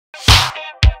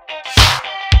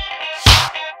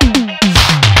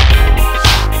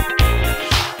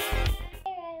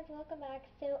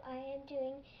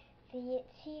the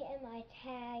TMI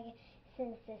tag,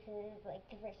 since this is like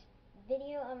the first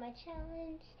video on my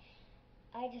challenge,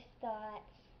 I just thought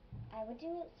I would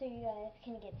do it so you guys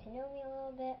can get to know me a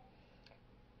little bit.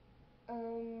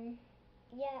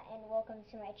 Yeah, and welcome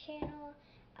to my channel.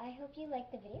 I hope you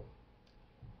like the video,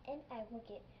 and I will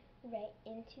get right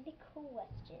into the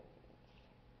questions.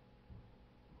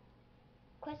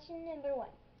 Question number 1.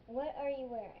 What are you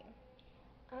wearing?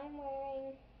 I'm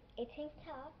wearing a tank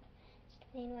top, just a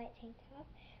plain white tank top,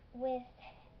 with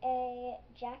a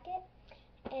jacket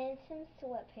and some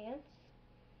sweatpants.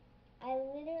 I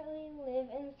literally live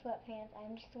in sweatpants.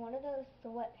 I'm just one of those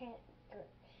sweatpants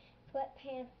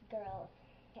girls.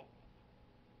 Okay.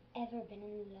 Ever been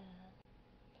in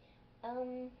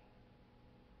love?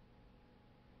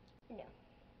 No.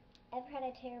 Ever had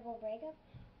a terrible breakup?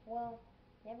 Well,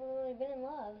 never really been in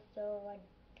love, so I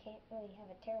can't really have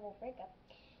a terrible breakup.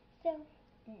 So,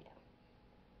 no.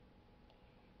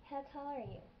 How tall are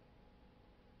you?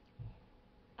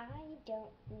 I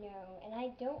don't know, and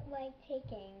I don't like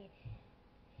taking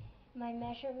my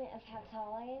measurement of how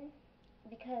tall I am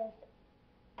because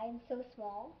I'm so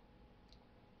small.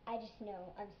 I just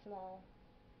know I'm small.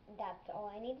 That's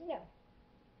all I need to know.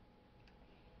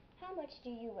 How much do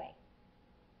you weigh?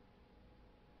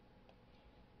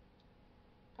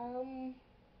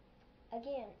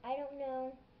 Again, I don't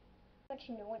know. Much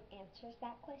no one answers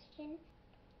that question.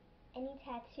 Any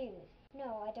tattoos?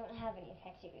 No, I don't have any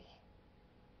tattoos.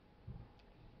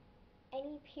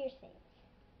 Any piercings?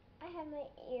 I have my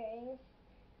earrings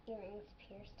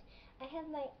pierced. I have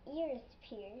my ears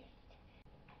pierced.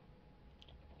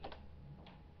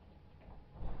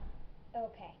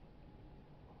 Okay.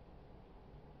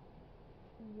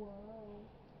 Whoa.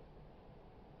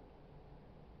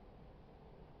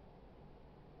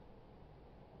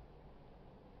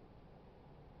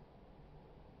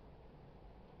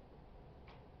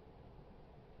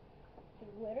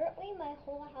 Literally, my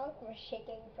whole house was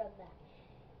shaking from that.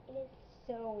 It is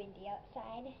so windy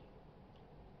outside.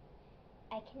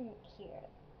 I can hear it.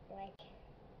 Like,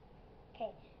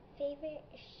 okay, favorite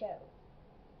show.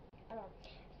 I don't know.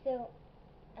 So,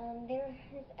 there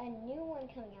is a new one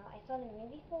coming out. I saw the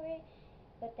movie for it,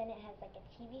 but then it has like a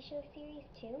TV show series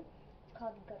too. It's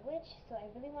called Good Witch, so I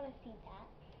really want to see that.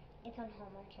 It's on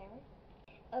Hallmark Channel.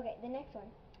 Okay, the next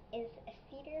one is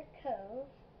Cedar Cove.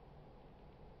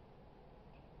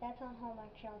 That's on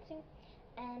Hallmark Channel too.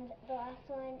 And the last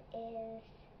one is,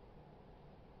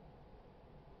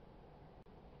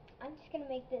 I'm just going to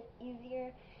make this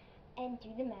easier and do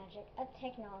the magic of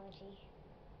technology.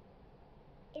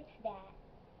 It's that.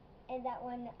 And that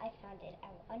one, I found it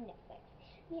out on Netflix.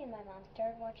 Me and my mom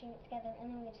started watching it together,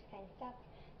 and then we just kind of stopped.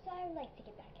 So I would like to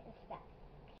get back into that.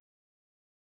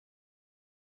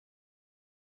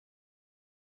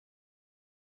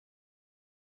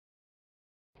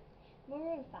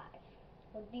 Maroon 5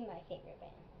 would be my favorite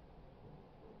band.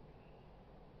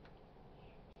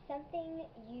 Something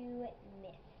you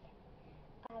missed.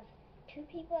 I have 2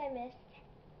 people I missed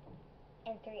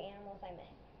and 3 animals I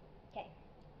missed. Okay.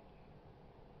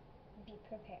 Be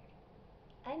prepared.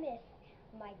 I miss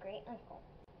my great uncle.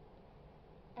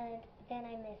 And then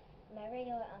I miss my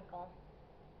regular uncle.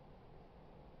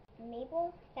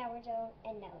 Mabel, Sourdough,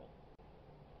 and Nellie.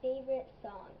 Favorite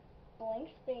song?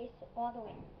 Blank Space All the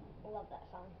Way. Love that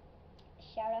song.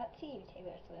 Shout out to you,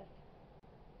 Taylor Swift.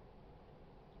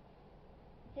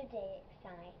 Zodiac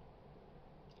sign.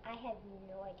 I have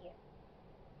no idea.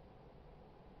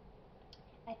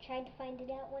 I tried to find it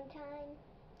out one time.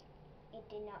 It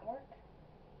did not work.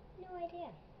 No idea.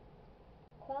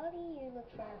 Quality you look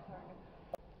for in a partner.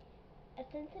 A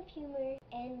sense of humor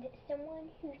and someone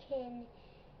who can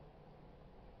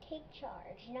take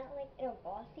charge, not like in a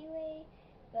bossy way,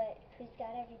 but who's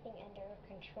got everything under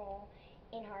control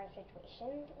in hard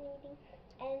situations and everything,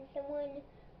 and someone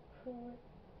who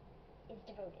is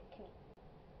devoted to me.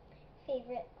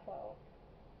 Favorite quote?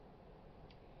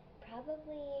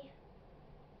 Probably,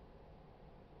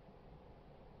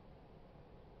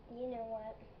 you know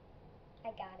what?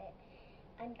 I got it.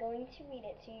 I'm going to read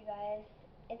it to you guys.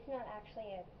 It's not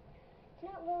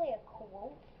really a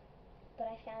quote, but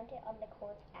I found it on the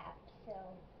quotes app, so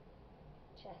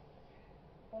just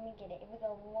let me get it. It was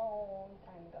a long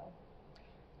time ago.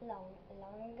 Long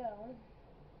ago.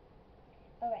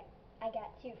 Alright, I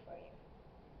got 2 for you.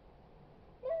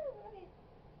 No, okay.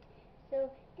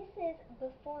 So, this is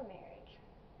before marriage.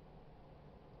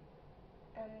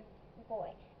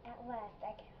 Boy, at last,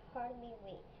 I can hardly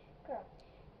wait. Girl,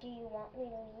 do you want me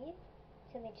to leave?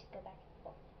 So they just go back and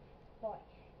forth. Boy,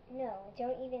 no,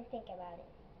 don't even think about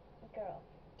it. Girl,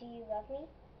 do you love me?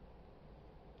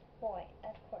 Boy,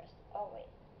 of course, always.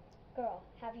 Girl,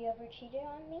 have you ever cheated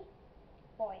on me?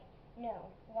 Boy, no.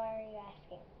 Why are you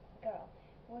asking? Girl,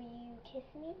 will you kiss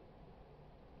me?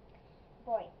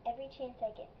 Boy, every chance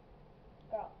I get.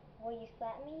 Girl, will you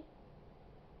slap me?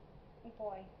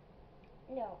 Boy,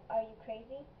 no. Are you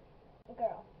crazy?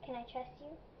 Girl, can I trust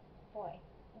you? Boy,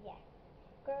 yes.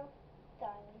 Girl,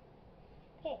 darling.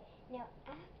 Okay, now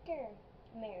after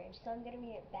marriage, so I'm gonna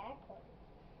read it backwards.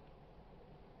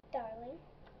 Darling,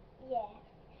 yes.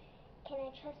 Can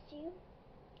I trust you?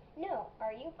 No.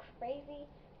 Are you crazy?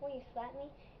 Will you slap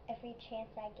me every chance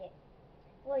I get?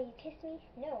 Will you kiss me?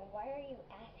 No. Why are you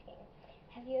asking?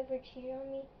 Have you ever cheated on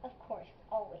me? Of course,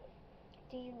 always.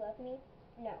 Do you love me?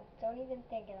 No. Don't even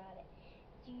think about it.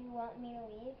 Do you want me to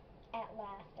leave? At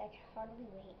last, I can hardly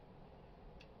wait.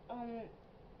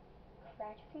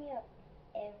 Cracks me up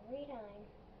every time.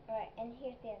 Alright, and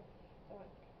here's the other one.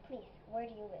 Please, where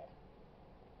do you live?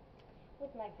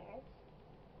 With my parents.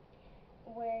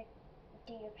 Where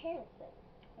do your parents live?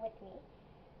 With me.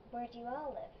 Where do you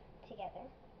all live? Together.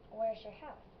 Where's your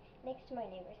house? Next to my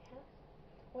neighbor's house.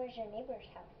 Where's your neighbor's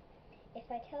house? If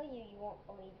I tell you, you won't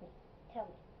believe me. Tell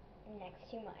me.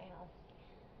 Next to my house.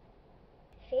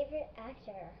 Favorite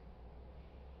actor?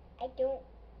 I don't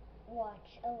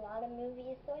watch a lot of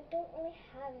movies, so I don't really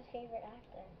have a favorite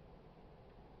actor.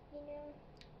 You know?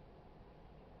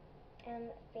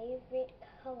 Favorite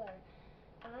color?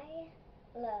 I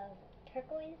love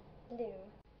turquoise, blue.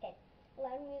 Okay,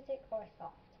 loud music or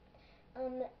soft?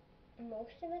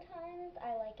 Most of the times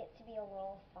I like it to be a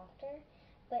little softer,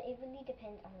 but it really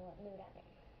depends on what mood I'm in.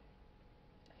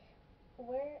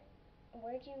 Where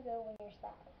do you go when you're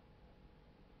sad?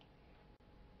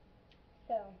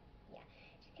 So, yeah,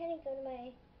 just kind of go to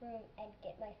my room and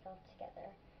get myself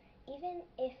together. Even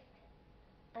if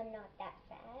I'm not that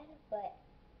sad, but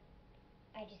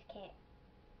I just can't,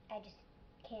 I just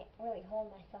can't really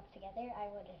hold myself together, I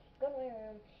will just go to my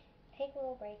room, take a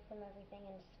little break from everything,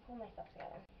 and just pull myself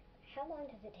together. How long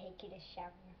does it take you to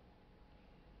shower?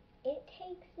 It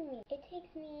takes me,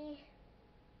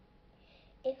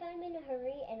 if I'm in a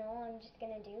hurry and all I'm just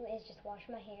gonna do is just wash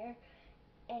my hair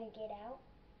and get out,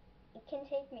 it can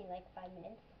take me like 5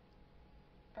 minutes.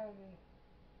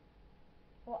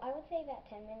 Well, I would say about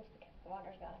 10 minutes because the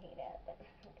water's gotta heat up, but I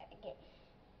gotta get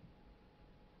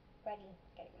ready,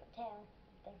 gotta get my towel,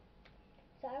 thing.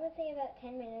 So I would say about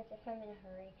 10 minutes if I'm in a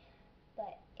hurry,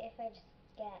 but if I just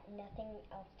got nothing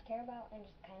else to care about and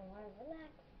just kind of want to relax,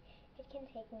 it can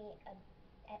take me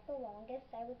at the longest,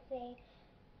 I would say,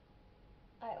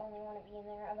 I only want to be in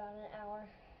there about an hour.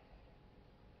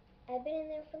 I've been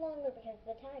in there for longer because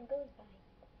the time goes by.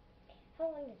 How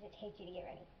long does it take you to get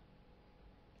ready?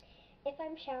 If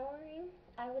I'm showering,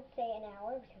 I would say an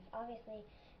hour because obviously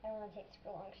I don't want to take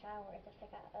super long showers if I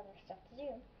got other stuff to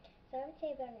do. So I would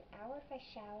say about an hour if I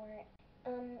shower,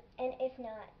 and if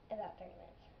not, about 30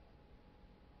 minutes.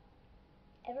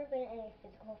 Ever been in any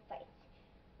physical fights?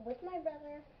 With my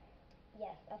brother?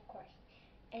 Yes, of course.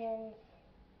 And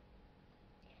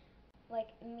like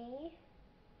me,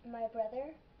 my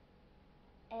brother,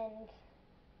 and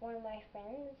one of my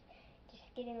friends just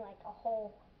get in like a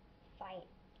whole fight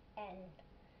and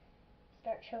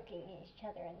start choking each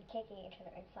other and kicking each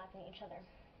other and slapping each other.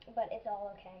 But it's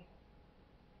all okay.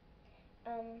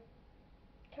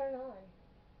 Turn on.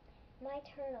 My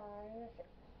turn-ons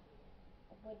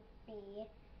would be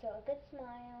so a good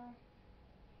smile,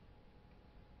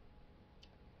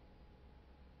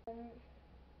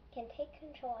 can take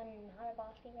control in not a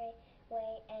bossy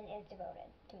way and is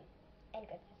devoted to me, and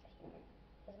good sense of humor.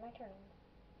 Those are my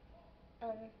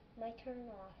turn-ons. My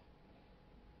turn-off.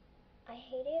 I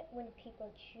hate it when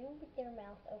people chew with their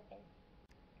mouth open.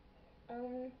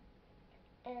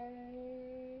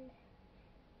 And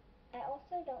I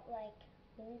also don't like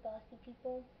really bossy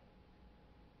people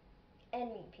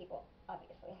and mean people,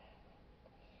 obviously.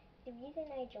 The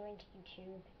reason I joined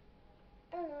YouTube,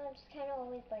 I don't know, I just kind of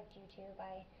always liked YouTube.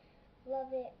 I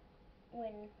love it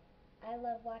when I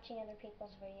love watching other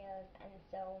people's videos, and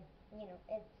so, you know,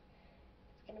 it's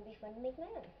gonna be fun to make my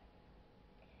own.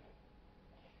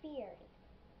 Fears.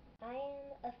 I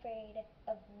am afraid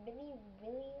of really,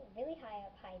 really, really high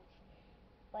up heights,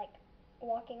 like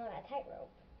walking on a tightrope,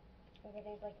 where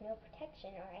there's like no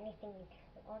protection or anything you can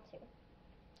hold onto.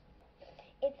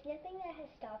 It's nothing that has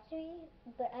stopped me,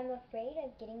 but I'm afraid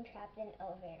of getting trapped in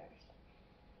elevators.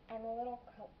 I'm a little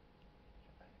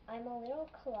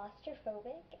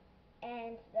claustrophobic,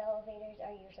 and the elevators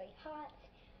are usually hot,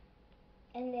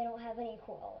 and they don't have any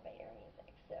cool elevator music,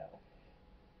 so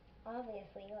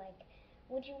obviously, like,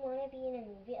 would you want to be in a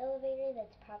movie elevator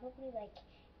that's probably like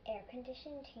air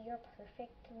conditioned to your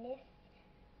perfectness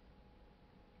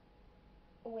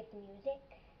with music?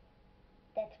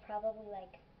 that's probably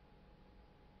like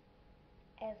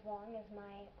as long as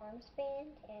my arm span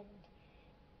and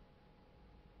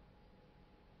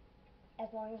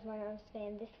as long as my arm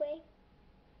span this way?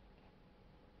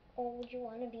 Or would you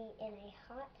want to be in a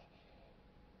hot,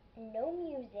 no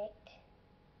music,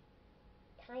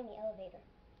 tiny elevator?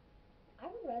 I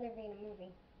would rather be in a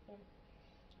movie. Yeah.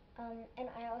 And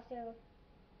I also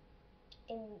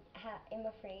am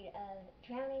afraid of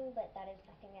drowning, but that is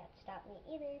nothing that stopped me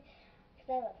either, because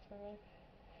I love swimming.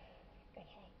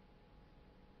 Okay.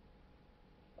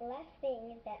 Last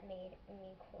thing that made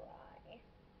me cry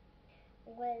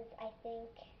was, I think,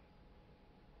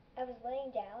 I was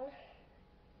laying down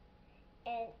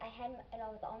and I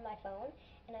was on my phone,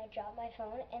 and I dropped my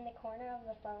phone, and the corner of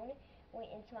the phone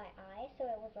went into my eye, so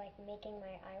it was like making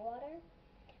my eye water.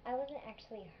 I wasn't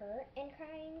actually hurt and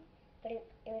crying, but it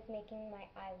was making my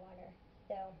eye water.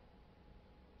 So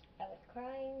I was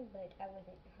crying, but I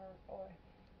wasn't hurt or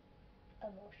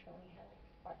emotionally hurt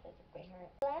or physically hurt.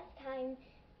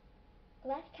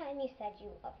 Last time you said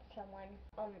you loved someone,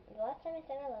 the last time I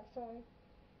said I loved someone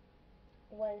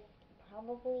was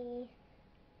probably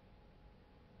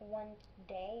one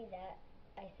day that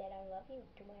I said I love you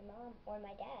to my mom or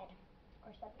my dad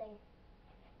or something.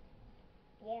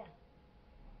 Yeah.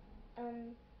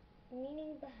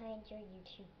 Meaning behind your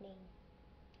YouTube name.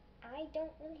 I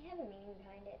don't really have a meaning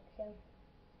behind it, so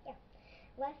yeah.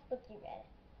 Last book you read.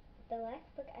 The last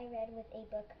book I read was a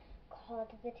book called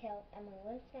The Tale of Emily.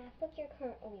 What FNAF book you're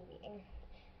currently reading?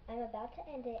 I'm about to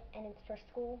end it, and it's for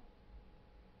school.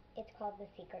 It's called The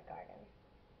Secret Garden.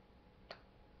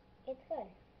 It's good.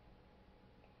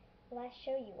 Last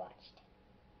show you watched.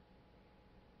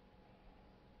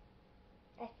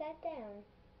 I sat down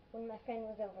when my friend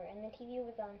was over, and the TV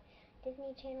was on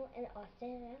Disney Channel, and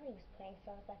Austin and Ally was playing,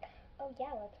 so I was like, oh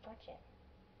yeah, let's watch it.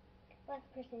 Last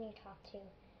person you talked to,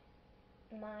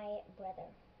 my brother.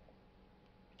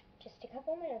 Just a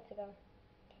couple minutes ago.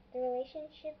 The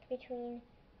relationship between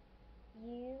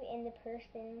you and the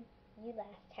person you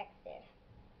last texted.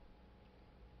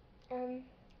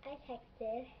 I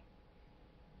texted,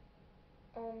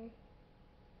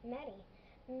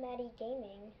 Maddie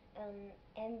Gaming,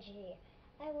 MG.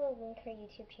 I will link her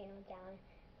YouTube channel down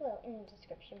below in the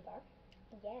description bar.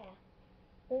 Yeah.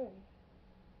 Boom.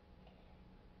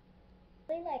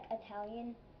 I really like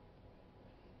Italian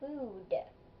food.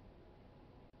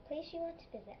 Place you want to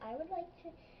visit. I would like to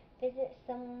visit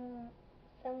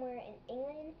somewhere in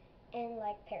England and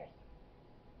like Paris.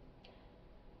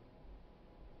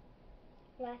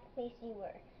 Last place you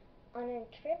were. On a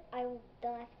trip, the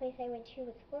last place I went to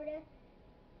was Florida.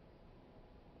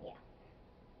 Yeah.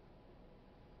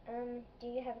 Do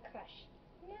you have a crush?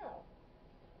 No.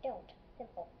 Don't.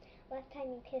 Simple. Last time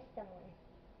you kissed someone?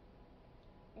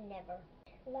 Never.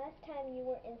 Last time you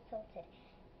were insulted?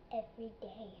 Every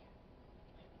day.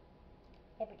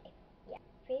 Every day. Yeah.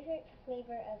 Favorite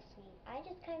flavor of sweet? I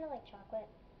just kind of like chocolate.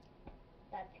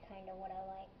 That's kind of what I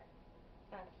like.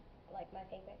 That's like my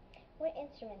favorite. What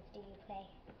instruments do you play?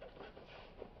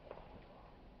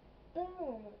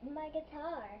 Boom! My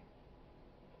guitar.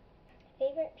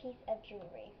 Favorite piece of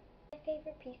jewelry? My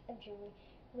favorite piece of jewelry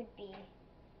would be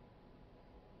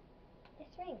this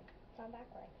ring. It's on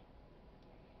backwards.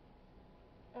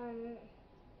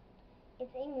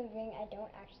 It's a mood ring. I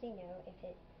don't actually know if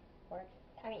it works.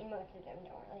 I mean, most of them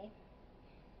don't really.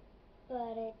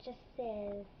 But it just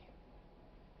says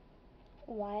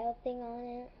wild thing on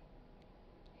it.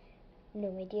 No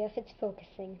idea if it's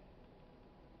focusing.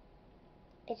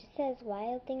 It just says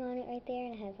wild thing on it right there,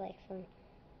 and it has like some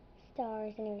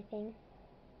stars and everything.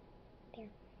 There.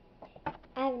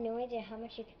 I have no idea how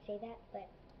much you could say that, but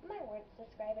my words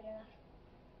describe it enough.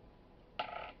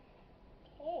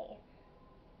 Okay.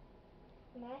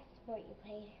 Last sport you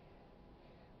played?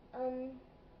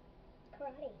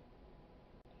 Karate.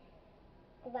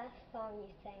 Last song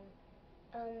you sang?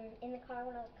 In the car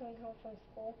when I was coming home from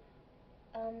school,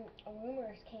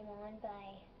 Rumors came on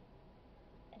by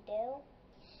Adele.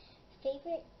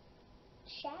 Favorite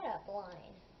chat up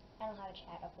line? I don't have a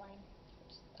chat up line.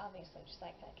 It's obviously just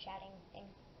like a chatting thing.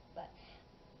 But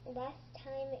last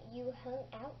time you hung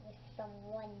out with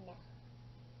someone?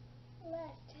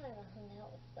 Last time I hung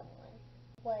out with someone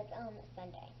was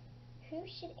Sunday. Who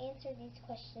should answer these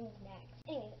questions next?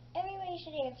 Anyways, everybody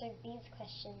should answer these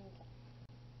questions.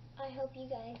 I hope you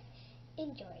guys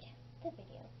enjoyed the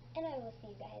video, and I will see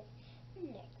you guys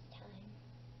next time.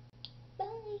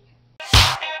 Bye!